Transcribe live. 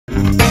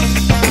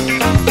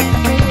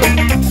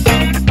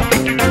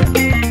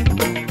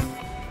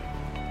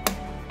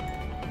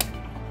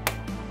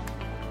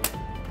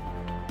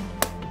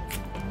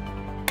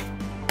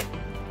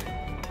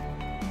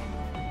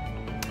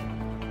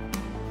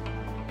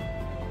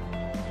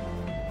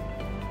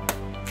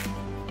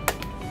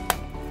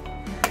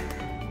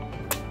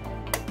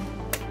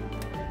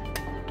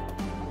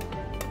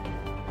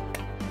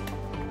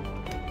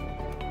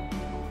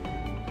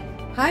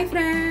Hi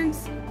friends,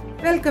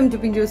 welcome to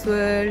Pinju's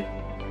World.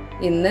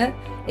 ഇന്ന്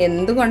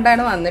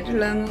എന്തുകൊണ്ടാണ്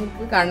വന്നിട്ടുള്ളതെന്ന്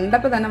നമുക്ക്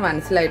കണ്ടപ്പോൾ തന്നെ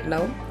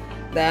മനസ്സിലായിട്ടുണ്ടാവും.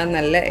 ദാ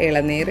നല്ല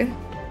ഇളനീർ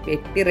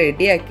വെട്ടി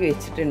റെഡിയാക്കി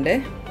വെച്ചിട്ടുണ്ട്.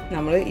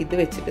 നമ്മൾ ഇത്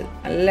വെച്ചിട്ട്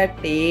നല്ല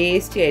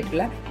ടേസ്റ്റി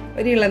ആയിട്ടുള്ള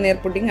ഒരു ഇളനീർ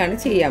പുഡിംഗ് ആണ്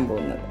ചെയ്യാൻ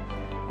പോകുന്നത്.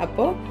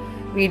 അപ്പോൾ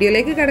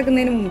വീഡിയോയിലേക്ക്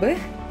കടക്കുന്നതിന് മുമ്പ്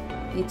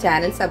ഈ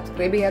ചാനൽ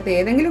സബ്സ്ക്രൈബ് ചെയ്യാത്ത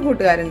ഏതെങ്കിലും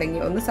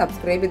കൂട്ടുകാരുണ്ടെങ്കിൽ ഒന്ന്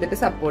സബ്സ്ക്രൈബ് ചെയ്തിട്ട്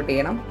സപ്പോർട്ട്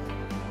ചെയ്യണം.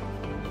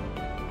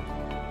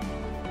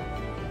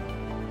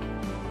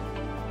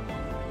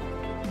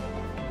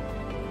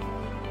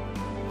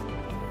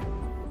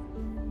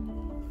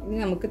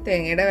 ഇനി നമുക്ക്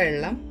തേങ്ങയുടെ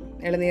വെള്ളം,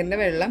 ഇളനീരിൻ്റെ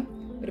വെള്ളം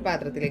ഒരു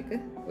പാത്രത്തിലേക്ക്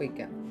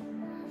ഒഴിക്കാം.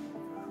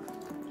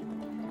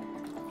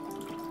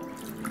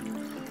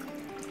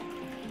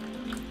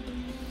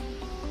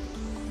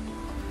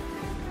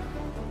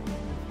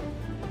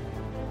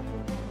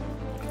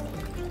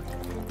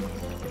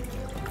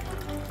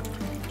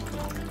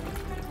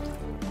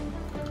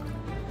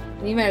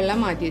 ഈ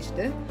വെള്ളം മാറ്റി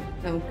വെച്ചിട്ട്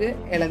നമുക്ക്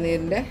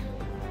ഇളനീരിൻ്റെ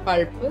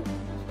പൾപ്പ്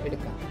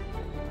എടുക്കാം.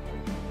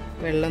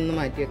 വെള്ളം ഒന്ന്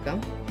മാറ്റി വെക്കാം.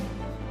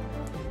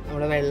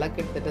 നമ്മുടെ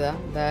വെള്ളമൊക്കെ എടുത്തിട്ട്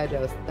ഇതാ ഒരു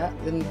അവസ്ഥ.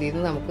 ഇതിൽ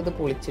നിന്ന് നമുക്കിത്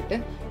പൊളിച്ചിട്ട്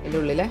ഇതിൻ്റെ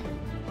ഉള്ളിലെ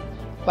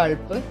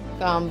പൾപ്പ്,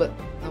 കാമ്പ്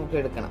നമുക്ക്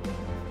എടുക്കണം.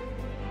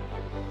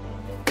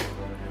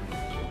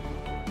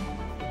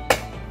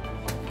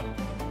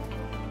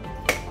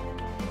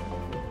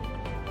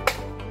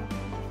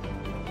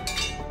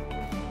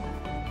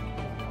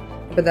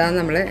 അപ്പോൾ ഇതാ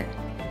നമ്മൾ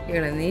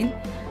ഇളനീർ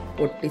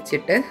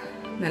പൊട്ടിച്ചിട്ട്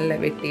നല്ല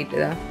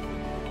വെട്ടിയിട്ട്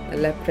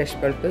നല്ല ഫ്രഷ്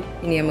പൾപ്പ്.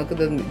 ഇനി നമുക്ക്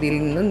ഇതിൽ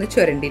നിന്നൊന്ന്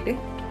ചുരണ്ടിയിട്ട്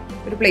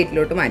ഒരു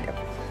പ്ലേറ്റിലോട്ട് മാറ്റാം.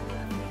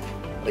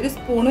 ഒരു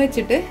സ്പൂൺ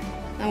വെച്ചിട്ട്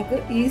നമുക്ക്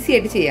ഈസി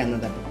ആയിട്ട്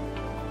ചെയ്യാവുന്നതാണ്.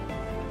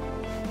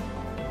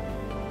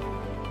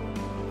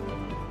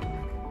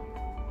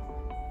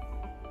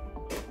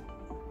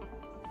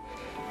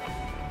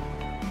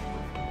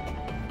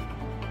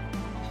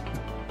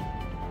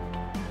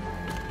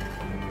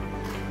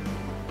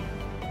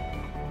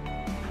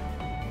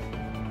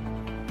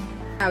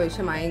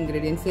 ആവശ്യമായ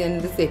ഇൻഗ്രീഡിയൻസ്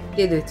ഞാനിത് സെറ്റ്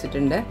ചെയ്ത്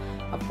വെച്ചിട്ടുണ്ട്.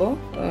 അപ്പോൾ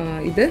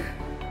ഇത്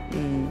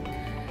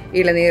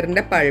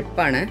ഇളനീരിൻ്റെ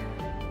പൾപ്പാണ്,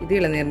 ഇത്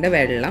ഇളനീരിൻ്റെ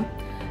വെള്ളം,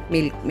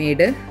 മിൽക്ക്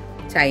മെയ്ഡ്,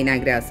 ചൈന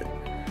ഗ്രാസ്,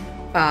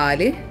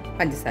 പാല്,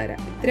 പഞ്ചസാര.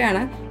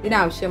 ഇത്രയാണ്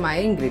ഇതിനാവശ്യമായ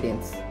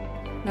ഇൻഗ്രീഡിയൻസ്.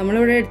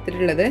 നമ്മളിവിടെ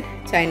എടുത്തിട്ടുള്ളത്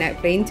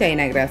പ്ലെയിൻ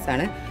ചൈന ഗ്രാസ്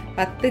ആണ്.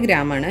 10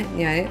 ഗ്രാമാണ്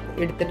ഞാൻ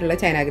എടുത്തിട്ടുള്ള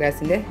ചൈന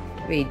ഗ്രാസിൻ്റെ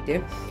വെയിറ്റ്.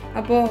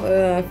 അപ്പോൾ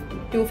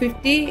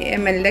 250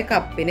 ml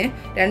കപ്പിന്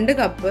 2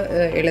 കപ്പ്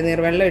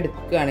ഇളനീർ വെള്ളം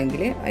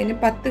എടുക്കുകയാണെങ്കിൽ അതിന്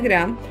 10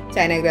 ഗ്രാം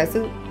ചൈന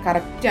ഗ്രാസ്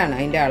കറക്റ്റാണ്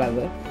അതിൻ്റെ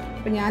അളവ്.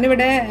 അപ്പോൾ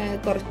ഞാനിവിടെ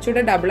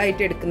കുറച്ചുകൂടെ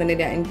ഡബിളായിട്ട്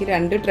എടുക്കുന്നുണ്ട്. എനിക്ക്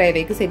 2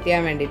 ട്രേയിലേക്ക് സെറ്റ്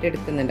ചെയ്യാൻ വേണ്ടിയിട്ട്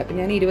എടുക്കുന്നുണ്ട്. അപ്പോൾ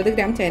ഞാൻ 20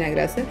 ഗ്രാം ചൈന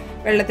ഗ്രാസ്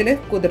വെള്ളത്തിൽ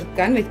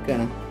കുതിർക്കാൻ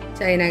വെക്കുകയാണ്.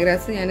 ചൈന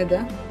ഗ്രാസ് ഞാനിത്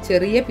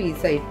ചെറിയ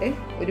പീസായിട്ട്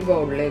ഒരു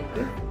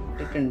ബൗളിലേക്ക്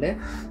ഇട്ടിട്ടുണ്ട്.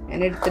 ഞാൻ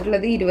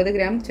എടുത്തിട്ടുള്ളത് 20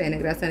 ഗ്രാം ചൈന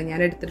ഗ്രാസാണ്. ഞാൻ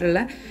എടുത്തിട്ടുള്ള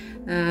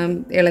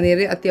ഇളനീർ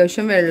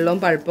അത്യാവശ്യം വെള്ളവും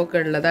പഴുപ്പൊക്കെ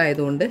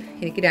ഉള്ളതായതുകൊണ്ട്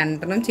എനിക്ക്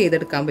 2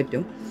 ചെയ്തെടുക്കാൻ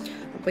പറ്റും.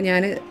 അപ്പോൾ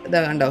ഞാൻ ഇതാ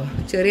കണ്ടോ,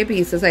 ചെറിയ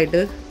പീസസ്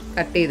ആയിട്ട്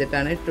കട്ട്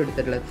ചെയ്തിട്ടാണ്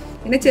ഇട്ടെടുത്തിട്ടുള്ളത്.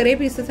 പിന്നെ ചെറിയ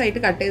പീസസ് ആയിട്ട്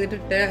കട്ട്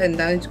ചെയ്തിട്ടിട്ട്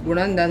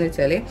ഗുണം എന്താണെന്ന്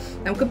വെച്ചാൽ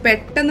നമുക്ക്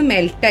പെട്ടെന്ന്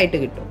മെൽറ്റായിട്ട്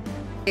കിട്ടും.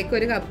 അതിലേക്ക്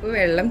 1 കപ്പ്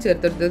വെള്ളം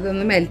ചേർത്തെടുത്തത്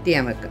ഒന്ന് മെൽറ്റ്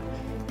ചെയ്യാൻ വെക്കാം.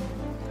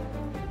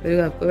 1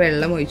 കപ്പ്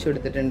വെള്ളം ഒഴിച്ചു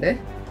കൊടുത്തിട്ടുണ്ട്.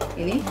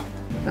 ഇനി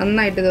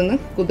നന്നായിട്ട് ഇതൊന്ന്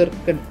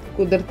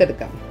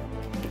കുതിർത്തെടുക്കാം.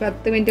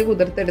 10 മിനിറ്റ്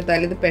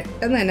കുതിർത്തെടുത്താൽ ഇത്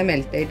പെട്ടെന്ന് തന്നെ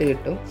മെൽറ്റായിട്ട്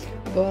കിട്ടും.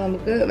 അപ്പോൾ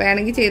നമുക്ക്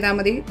വേണമെങ്കിൽ ചെയ്താൽ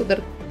മതി.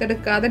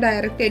 കുതിർത്തെടുക്കാതെ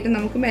ഡയറക്റ്റ് ആയിട്ട്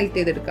നമുക്ക് മെൽറ്റ്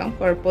ചെയ്തെടുക്കാം,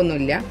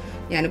 കുഴപ്പമൊന്നുമില്ല.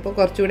 ഞാനിപ്പോൾ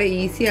കുറച്ചുകൂടെ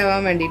ഈസി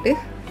ആവാൻ വേണ്ടിയിട്ട്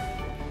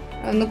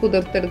ഒന്ന്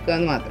കുതിർത്തെടുക്കുക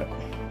എന്ന് മാത്രം.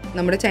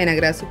 നമ്മുടെ ചൈന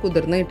ഗ്രാസ്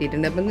കുതിർന്ന്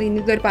കിട്ടിയിട്ടുണ്ട്. അപ്പം ഇനി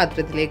ഇതൊരു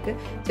പാത്രത്തിലേക്ക്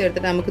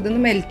ചേർത്തിട്ട് നമുക്കിതൊന്ന്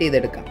മെൽറ്റ്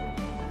ചെയ്തെടുക്കാം.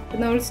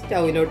 അപ്പം നമ്മൾ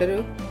സ്റ്റൗവിലോട്ടൊരു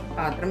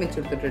പാത്രം വെച്ച്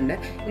കൊടുത്തിട്ടുണ്ട്.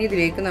 ഇനി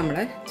ഇതിലേക്ക് നമ്മൾ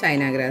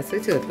ചൈന ഗ്രാസ്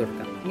ചേർത്ത്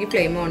കൊടുക്കാം. ഇനി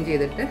ഫ്ലെയിം ഓൺ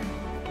ചെയ്തിട്ട്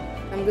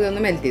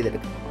നമുക്കിതൊന്ന് മെൽറ്റ്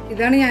ചെയ്തെടുക്കാം.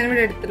 ഇതാണ്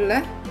ഞാനിവിടെ എടുത്തിട്ടുള്ള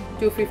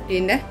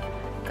 250ൻ്റെ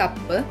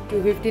കപ്പ്.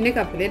 250ൻ്റെ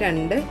കപ്പിൽ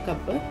 2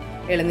 കപ്പ്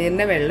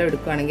ഇളനീരിൻ്റെ വെള്ളം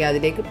എടുക്കുകയാണെങ്കിൽ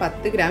അതിലേക്ക്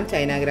 10 ഗ്രാം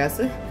ചൈന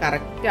ഗ്രാസ്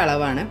കറക്റ്റ്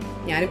അളവാണ്.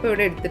 ഞാനിപ്പോൾ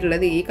ഇവിടെ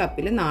എടുത്തിട്ടുള്ളത് ഈ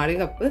കപ്പിൽ 4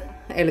 കപ്പ്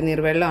ഇളനീർ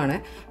വെള്ളമാണ്.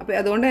 അപ്പോൾ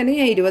അതുകൊണ്ട് തന്നെ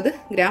ഞാൻ 20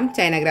 ഗ്രാം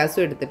ചൈന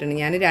ഗ്രാസും എടുത്തിട്ടുണ്ട്.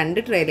 ഞാൻ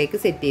 2 ട്രേയിലേക്ക്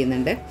സെറ്റ്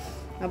ചെയ്യുന്നുണ്ട്.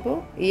 അപ്പോൾ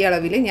ഈ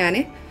അളവിൽ ഞാൻ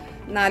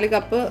 4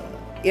 കപ്പ്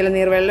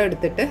ഇളനീർ വെള്ളം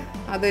എടുത്തിട്ട്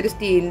അതൊരു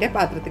സ്റ്റീലിൻ്റെ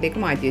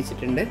പാത്രത്തിലേക്ക് മാറ്റി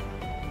വെച്ചിട്ടുണ്ട്.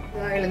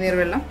 ഇളനീർ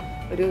വെള്ളം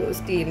ഒരു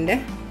സ്റ്റീലിൻ്റെ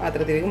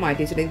പാത്രത്തിലേക്ക്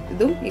മാറ്റി വെച്ചിട്ടുണ്ട്.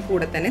 ഇതും ഈ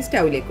കൂടെ തന്നെ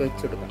സ്റ്റൗവിലേക്ക്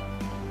വെച്ച് കൊടുക്കാം.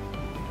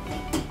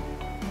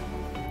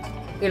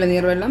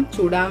 ഇളനീർ വെള്ളം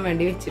ചൂടാൻ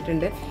വേണ്ടി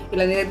വെച്ചിട്ടുണ്ട്.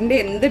 ഇളനീരിൻ്റെ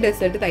എന്ത്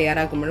ഡെസേർട്ട്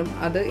തയ്യാറാക്കുമ്പോഴും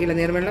അത്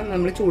ഇളനീർ വെള്ളം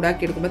നമ്മൾ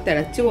ചൂടാക്കി എടുക്കുമ്പോൾ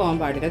തിളച്ച് പോകാൻ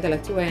പാടില്ല.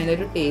 തിളച്ച് പോയാൽ അതിൻ്റെ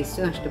ഒരു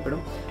ടേസ്റ്റ് നഷ്ടപ്പെടും.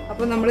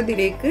 അപ്പോൾ നമ്മൾ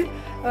ഇതിലേക്ക്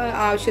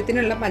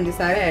ആവശ്യത്തിനുള്ള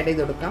പഞ്ചസാര ആഡ്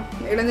ചെയ്ത് കൊടുക്കാം.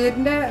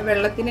 ഇളനീരിൻ്റെ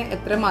വെള്ളത്തിന്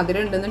എത്ര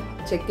മധുരം ഉണ്ടെന്ന്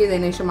ചെക്ക്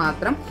ചെയ്തതിന് ശേഷം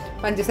മാത്രം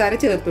പഞ്ചസാര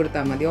ചേർത്ത്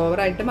കൊടുത്താൽ മതി.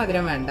 ഓവറായിട്ട്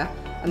മധുരം വേണ്ട.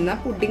 എന്നാൽ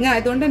പുഡിങ്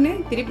ആയതുകൊണ്ട് തന്നെ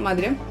ഇത്തിരി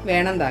മധുരം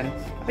വേണം താനും.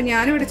 അപ്പോൾ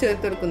ഞാനിവിടെ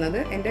ചേർത്ത് കൊടുക്കുന്നത്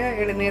എൻ്റെ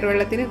ഇളനീർ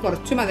വെള്ളത്തിന്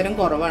കുറച്ച് മധുരം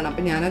കുറവാണ്.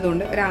 അപ്പോൾ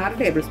ഞാനതുകൊണ്ട് ഒരു 6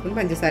 ടേബിൾ സ്പൂൺ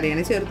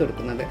പഞ്ചസാരയാണ് ചേർത്ത്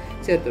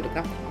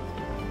കൊടുക്കാം.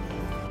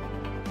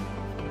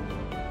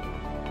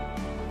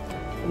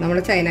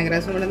 നമ്മുടെ ചൈന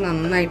ഗ്രാസും കൂടെ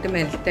നന്നായിട്ട്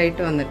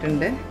മെൽറ്റായിട്ട്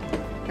വന്നിട്ടുണ്ട്.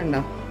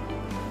 കണ്ടോ,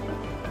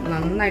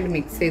 നന്നായിട്ട്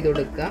മിക്സ് ചെയ്ത്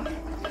കൊടുക്കുക.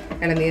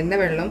 ഇളനീരിൻ്റെ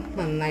വെള്ളം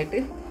നന്നായിട്ട്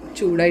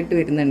ചൂടായിട്ട്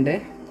വരുന്നുണ്ട്.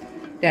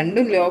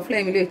 രണ്ടും ലോ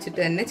ഫ്ലെയിമിൽ വെച്ചിട്ട്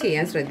തന്നെ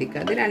ചെയ്യാൻ ശ്രദ്ധിക്കുക.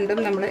 അത് രണ്ടും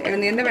നമ്മൾ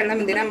ഇളനീരിൻ്റെ വെള്ളം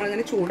എന്തിനാണ്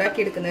നമ്മളിങ്ങനെ ചൂടാക്കി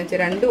എടുക്കുന്നത് വെച്ചാൽ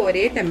രണ്ടും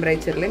ഒരേ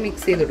ടെമ്പറേച്ചറിൽ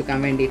മിക്സ് ചെയ്ത് കൊടുക്കാൻ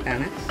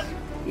വേണ്ടിയിട്ടാണ്.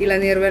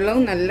 ഇളനീർ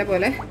വെള്ളവും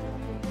നല്ലപോലെ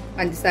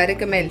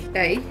പഞ്ചസാരയൊക്കെ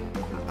മെൽറ്റായി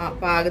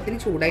പാകത്തിന്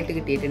ചൂടായിട്ട്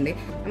കിട്ടിയിട്ടുണ്ട്.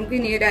 നമുക്ക്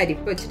ഇനി ഒരു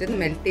അരിപ്പ് വെച്ചിട്ട്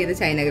മെൽറ്റ് ചെയ്ത്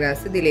ചൈന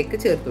ഗ്രാസ് ഇതിലേക്ക്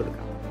ചേർത്ത്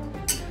കൊടുക്കാം.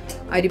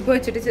 അരിപ്പ്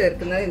വെച്ചിട്ട്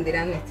ചേർക്കുന്നത്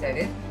എന്തിനാന്ന് വെച്ചാൽ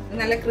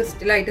നല്ല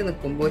ക്രിസ്റ്റലായിട്ട്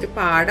നിൽക്കുമ്പോൾ ഒരു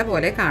പാട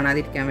പോലെ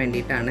കാണാതിരിക്കാൻ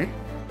വേണ്ടിയിട്ടാണ്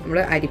നമ്മൾ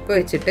അരിപ്പ്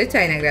വെച്ചിട്ട്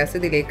ചൈന ഗ്രാസ്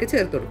ഇതിലേക്ക്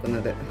ചേർത്ത്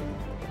കൊടുക്കുന്നത്.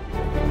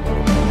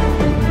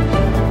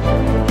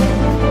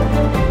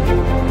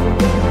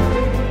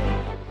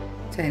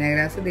 ചൈന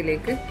ഗ്രാസ്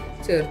ഇതിലേക്ക്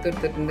ചേർത്ത്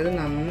കൊടുത്തിട്ടുണ്ട്.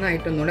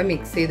 നന്നായിട്ടൊന്നുകൂടെ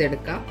മിക്സ്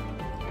ചെയ്തെടുക്കാം.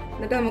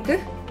 എന്നിട്ട് നമുക്ക്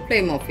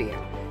ഫ്ലെയിം ഓഫ്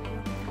ചെയ്യാം.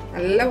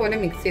 നല്ലപോലെ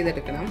മിക്സ്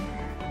ചെയ്തെടുക്കണം.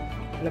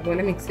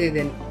 നല്ലപോലെ മിക്സ്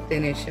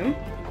ചെയ്തതിന് ശേഷം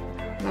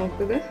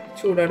നമുക്കിത്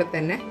ചൂടോടെ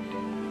തന്നെ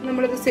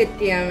നമ്മളിത് സെറ്റ്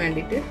ചെയ്യാൻ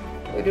വേണ്ടിയിട്ട്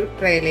ഒരു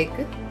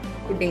ട്രേയിലേക്ക്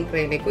പുഡിംഗ്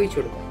ട്രേയിലേക്ക് ഒഴിച്ചു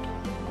കൊടുക്കാം.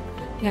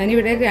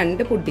 ഞാനിവിടെ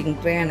 2 പുഡിംഗ്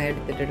ട്രേ ആണ്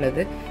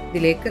എടുത്തിട്ടുള്ളത്.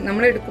 ഇതിലേക്ക്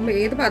നമ്മൾ എടുക്കുമ്പോൾ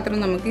ഏത് പാത്രം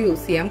നമുക്ക്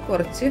യൂസ് ചെയ്യാം.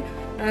 കുറച്ച്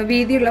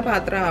വീതിയുള്ള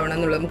പാത്രം ആവണം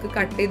എന്നുള്ളൂ. നമുക്ക്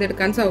കട്ട്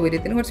ചെയ്തെടുക്കാൻ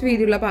സൗകര്യത്തിന് കുറച്ച്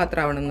വീതിയുള്ള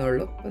പാത്രം ആവണം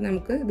എന്നുള്ളൂ. അപ്പോൾ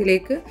നമുക്ക്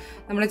ഇതിലേക്ക്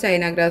നമ്മൾ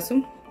ചൈന ഗ്രാസും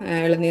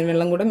ഇളനീർ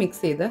വെള്ളം കൂടെ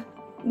മിക്സ് ചെയ്ത്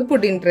ഇത്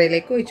പുഡിംഗ്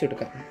ട്രേയിലേക്ക് ഒഴിച്ചു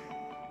കൊടുക്കാം.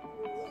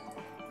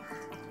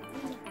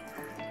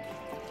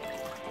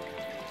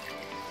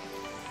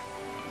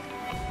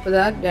 അപ്പോൾ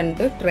ഇതാ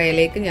 2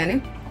 ട്രേയിലേക്ക് ഞാൻ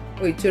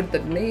ഒഴിച്ചു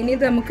കൊടുത്തിട്ടുണ്ട്. ഇനി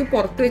ഇത് നമുക്ക്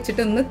പുറത്ത്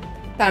വെച്ചിട്ടൊന്ന്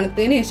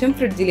തണുത്തതിന് ശേഷം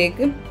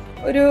ഫ്രിഡ്ജിലേക്ക്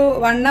ഒരു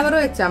 1 hour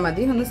വെച്ചാൽ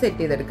മതി. ഒന്ന്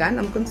സെറ്റ് ചെയ്തെടുക്കാൻ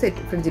നമുക്കൊന്ന്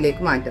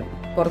ഫ്രിഡ്ജിലേക്ക് മാറ്റാം.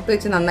 പുറത്ത്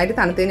വെച്ച് നന്നായിട്ട്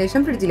തണുത്തതിന്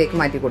ശേഷം ഫ്രിഡ്ജിലേക്ക്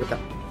മാറ്റി കൊടുക്കാം.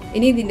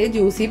 ഇനി ഇതിൻ്റെ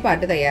ജ്യൂസി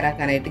പാർട്ട്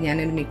തയ്യാറാക്കാനായിട്ട്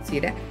ഞാനൊരു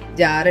മിക്സിയുടെ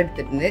ജാർ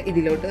എടുത്തിട്ടുണ്ട്.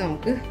 ഇതിലോട്ട്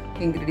നമുക്ക്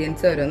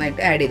ഇൻഗ്രീഡിയൻസ്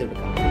ഓരോന്നായിട്ട് ആഡ് ചെയ്ത്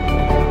കൊടുക്കാം.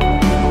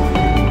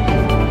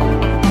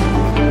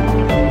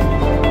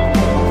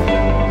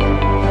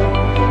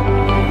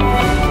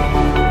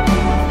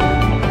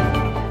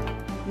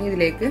 ഇനി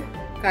ഇതിലേക്ക്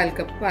 1/4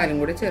 കപ്പ് പാലും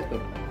കൂടി ചേർത്ത്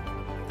കൊടുക്കാം.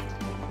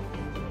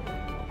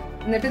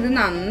 എന്നിട്ട് ഇത്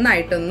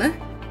നന്നായിട്ടൊന്ന്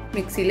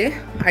മിക്സിയിൽ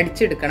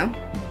അടിച്ചെടുക്കണം.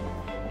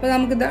 അപ്പോൾ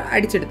നമുക്കിത്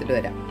അടിച്ചെടുത്തിട്ട്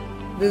വരാം.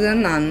 ഇത്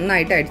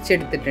നന്നായിട്ട്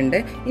അടിച്ചെടുത്തിട്ടുണ്ട്.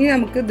 ഇനി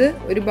നമുക്കിത്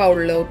ഒരു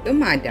ബൗളിലോട്ട്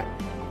മാറ്റാം.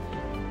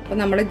 അപ്പോൾ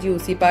നമ്മുടെ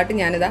ജ്യൂസി പാർട്ട്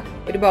ഞാനിതാ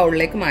ഒരു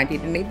ബൗളിലേക്ക്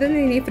മാറ്റിയിട്ടുണ്ട്. ഇത്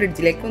ഇനി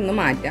ഫ്രിഡ്ജിലേക്ക് ഒന്ന്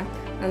മാറ്റാം.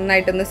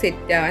 നന്നായിട്ടൊന്ന്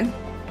സെറ്റാവാൻ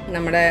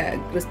നമ്മുടെ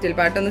ക്രിസ്റ്റൽ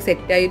പാർട്ടൊന്ന്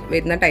സെറ്റായി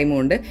വരുന്ന ടൈം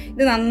കൊണ്ട്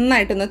ഇത്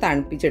നന്നായിട്ടൊന്ന്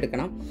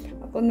തണുപ്പിച്ചെടുക്കണം.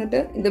 അപ്പോൾ എന്നിട്ട്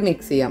ഇത്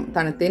മിക്സ് ചെയ്യാം.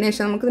 തണുത്തതിന്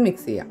ശേഷം നമുക്കിത്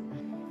മിക്സ് ചെയ്യാം.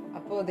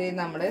 അപ്പോൾ ഇത്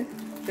നമ്മൾ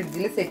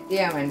ഫ്രിഡ്ജിൽ സെറ്റ്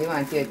ചെയ്യാൻ വേണ്ടി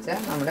മാറ്റി വെച്ച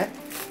നമ്മുടെ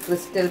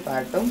ക്രിസ്റ്റൽ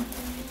പാർട്ടും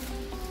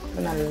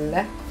നല്ല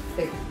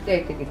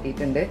സെറ്റായിട്ട്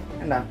കിട്ടിയിട്ടുണ്ട്.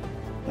 കണ്ടോ,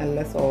 നല്ല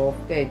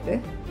സോഫ്റ്റ് ആയിട്ട്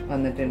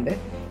വന്നിട്ടുണ്ട്.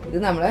 ഇത്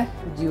നമ്മളെ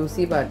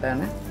ജ്യൂസി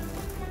പാർട്ടാണ്.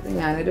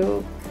 ഞാനൊരു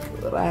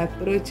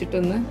റാപ്പർ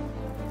വെച്ചിട്ടൊന്ന്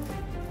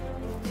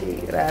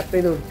റാപ്പ്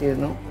ചെയ്ത്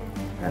കൊടുത്തിരുന്നു.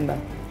 കണ്ടോ,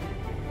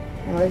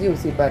 നമ്മളെ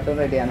ജ്യൂസി പാർട്ടും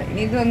റെഡിയാണ്.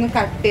 ഇനി ഇതൊന്ന്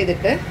കട്ട്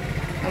ചെയ്തിട്ട്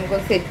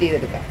നമുക്കൊന്ന് സെറ്റ്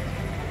ചെയ്തെടുക്കാം.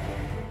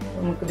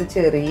 നമുക്കിത്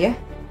ചെറിയ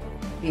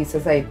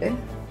പീസസ് ആയിട്ട്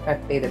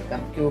കട്ട്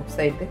ചെയ്തെടുക്കാം. ക്യൂബ്സ്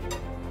ആയിട്ട്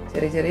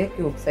ചെറിയ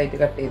ക്യൂബ്സ് ആയിട്ട്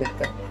കട്ട്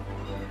ചെയ്തെടുക്കാം.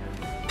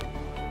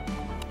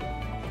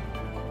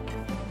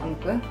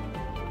 നമുക്ക്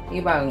ഈ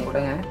ഭാഗം കൂടെ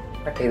ഞാൻ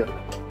കട്ട് ചെയ്ത്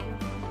കൊടുക്കാം.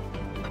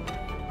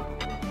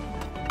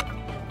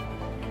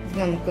 ഇത്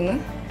നമുക്കൊന്ന്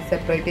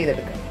സെപ്പറേറ്റ്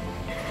ചെയ്തെടുക്കാം.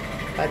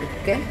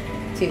 പതുക്കെ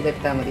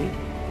ചെയ്തെടുത്താൽ മതി,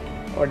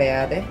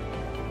 ഉടയാതെ.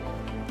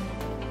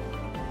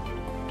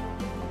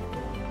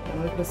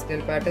 നമ്മൾ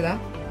ക്രിസ്റ്റൽ പാർട്ട് ഇതാ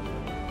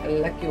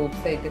നല്ല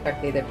ക്യൂബ്സ് ആയിട്ട്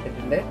കട്ട്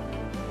ചെയ്തെടുത്തിട്ടുണ്ട്.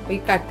 അപ്പോൾ ഈ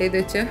കട്ട് ചെയ്ത്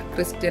വെച്ച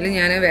ക്രിസ്റ്റൽ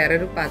ഞാൻ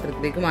വേറൊരു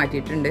പാത്രത്തിലേക്ക്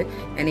മാറ്റിയിട്ടുണ്ട്.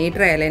 ഞാൻ ഈ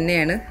ട്രയൽ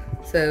തന്നെയാണ്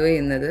സെർവ്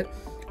ചെയ്യുന്നത്.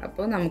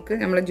 അപ്പോൾ നമുക്ക്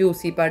നമ്മളെ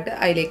ജ്യൂസി പാർട്ട്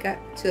അതിലേക്ക്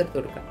ചേർത്ത്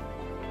കൊടുക്കാം.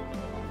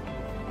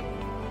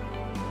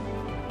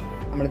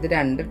 നമ്മളിത്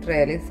 2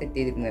 ട്രയൽ സെറ്റ്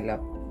ചെയ്തിരുന്നല്ലോ,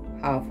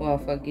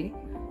 ഹാഫാക്കി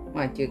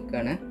മാറ്റി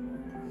വെക്കുകയാണ്.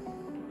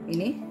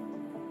 ഇനി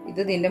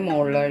ഇത് ഇതിൻ്റെ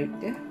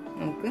മുകളിലായിട്ട്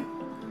നമുക്ക്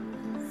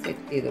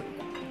സെറ്റ് ചെയ്ത്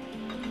കൊടുക്കാം.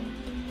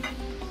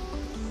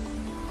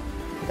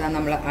 ഇതാ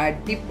നമ്മൾ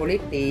അടിപൊളി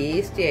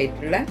ടേസ്റ്റി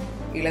ആയിട്ടുള്ള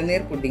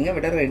ഇളനീർ പുഡിങ്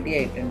ഇവിടെ റെഡി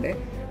ആയിട്ടുണ്ട്.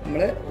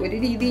 നമ്മൾ ഒരു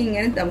രീതി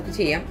ഇങ്ങനെ നമുക്ക്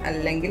ചെയ്യാം,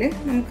 അല്ലെങ്കിൽ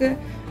നമുക്ക്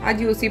ആ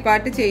ജ്യൂസി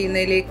പാർട്ട്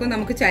ചെയ്യുന്നതിലേക്കും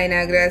നമുക്ക് ചൈന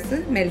ഗ്രാസ്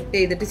മെൽറ്റ്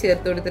ചെയ്തിട്ട്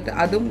ചേർത്ത് കൊടുത്തിട്ട്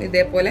അതും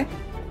ഇതേപോലെ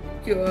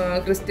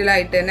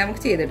ക്രിസ്റ്റലായിട്ട് തന്നെ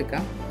നമുക്ക്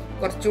ചെയ്തെടുക്കാം.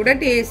 കുറച്ചുകൂടെ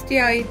ടേസ്റ്റി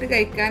ആയിട്ട്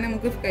കഴിക്കാൻ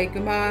നമുക്ക്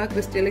കഴിക്കുമ്പോൾ ആ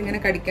ക്രിസ്റ്റൽ ഇങ്ങനെ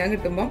കടിക്കാൻ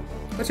കിട്ടുമ്പോൾ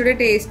കുറച്ചുകൂടെ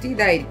ടേസ്റ്റി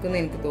ഇതായിരിക്കും എന്ന്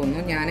എനിക്ക്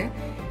തോന്നുന്നു. ഞാൻ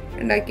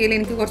ഉണ്ടാക്കിയതിൽ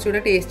എനിക്ക്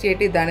കുറച്ചുകൂടെ ടേസ്റ്റി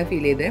ആയിട്ട് ഇതാണ്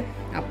ഫീൽ ചെയ്തത്.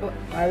 അപ്പോൾ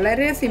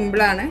വളരെ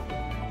സിമ്പിളാണ്.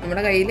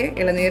 നമ്മുടെ കയ്യിൽ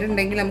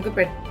ഇളനീരുണ്ടെങ്കിൽ നമുക്ക്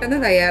പെട്ടെന്ന്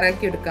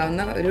തയ്യാറാക്കി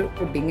എടുക്കാവുന്ന ഒരു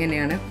പുഡിങ്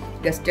തന്നെയാണ്.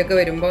 ഗസ്റ്റൊക്കെ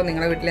വരുമ്പോൾ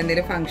നിങ്ങളുടെ വീട്ടിൽ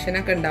എന്തെങ്കിലും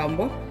ഫംഗ്ഷനൊക്കെ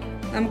ഉണ്ടാകുമ്പോൾ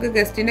നമുക്ക്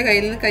ഗസ്റ്റിൻ്റെ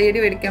കയ്യിൽ നിന്ന് കൈയടി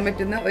മേടിക്കാൻ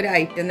പറ്റുന്ന ഒരു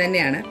ഐറ്റം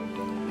തന്നെയാണ്.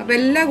 അപ്പോൾ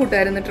എല്ലാ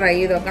കൂട്ടുകാരും ഒന്ന് ട്രൈ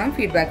ചെയ്ത് നോക്കണം,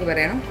 ഫീഡ്ബാക്ക്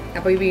പറയണം.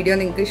 അപ്പോൾ ഈ വീഡിയോ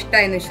നിങ്ങൾക്ക്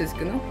ഇഷ്ടമായെന്ന്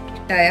വിശ്വസിക്കുന്നു.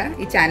 ഇഷ്ടമായ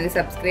ഈ ചാനൽ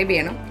സബ്സ്ക്രൈബ്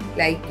ചെയ്യണം,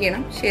 ലൈക്ക്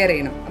ചെയ്യണം, ഷെയർ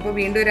ചെയ്യണം. അപ്പോൾ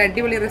വീണ്ടും ഒരു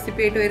അടിപൊളി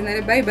റെസിപ്പി ആയിട്ട്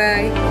വരുന്നത്. Bye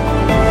bye.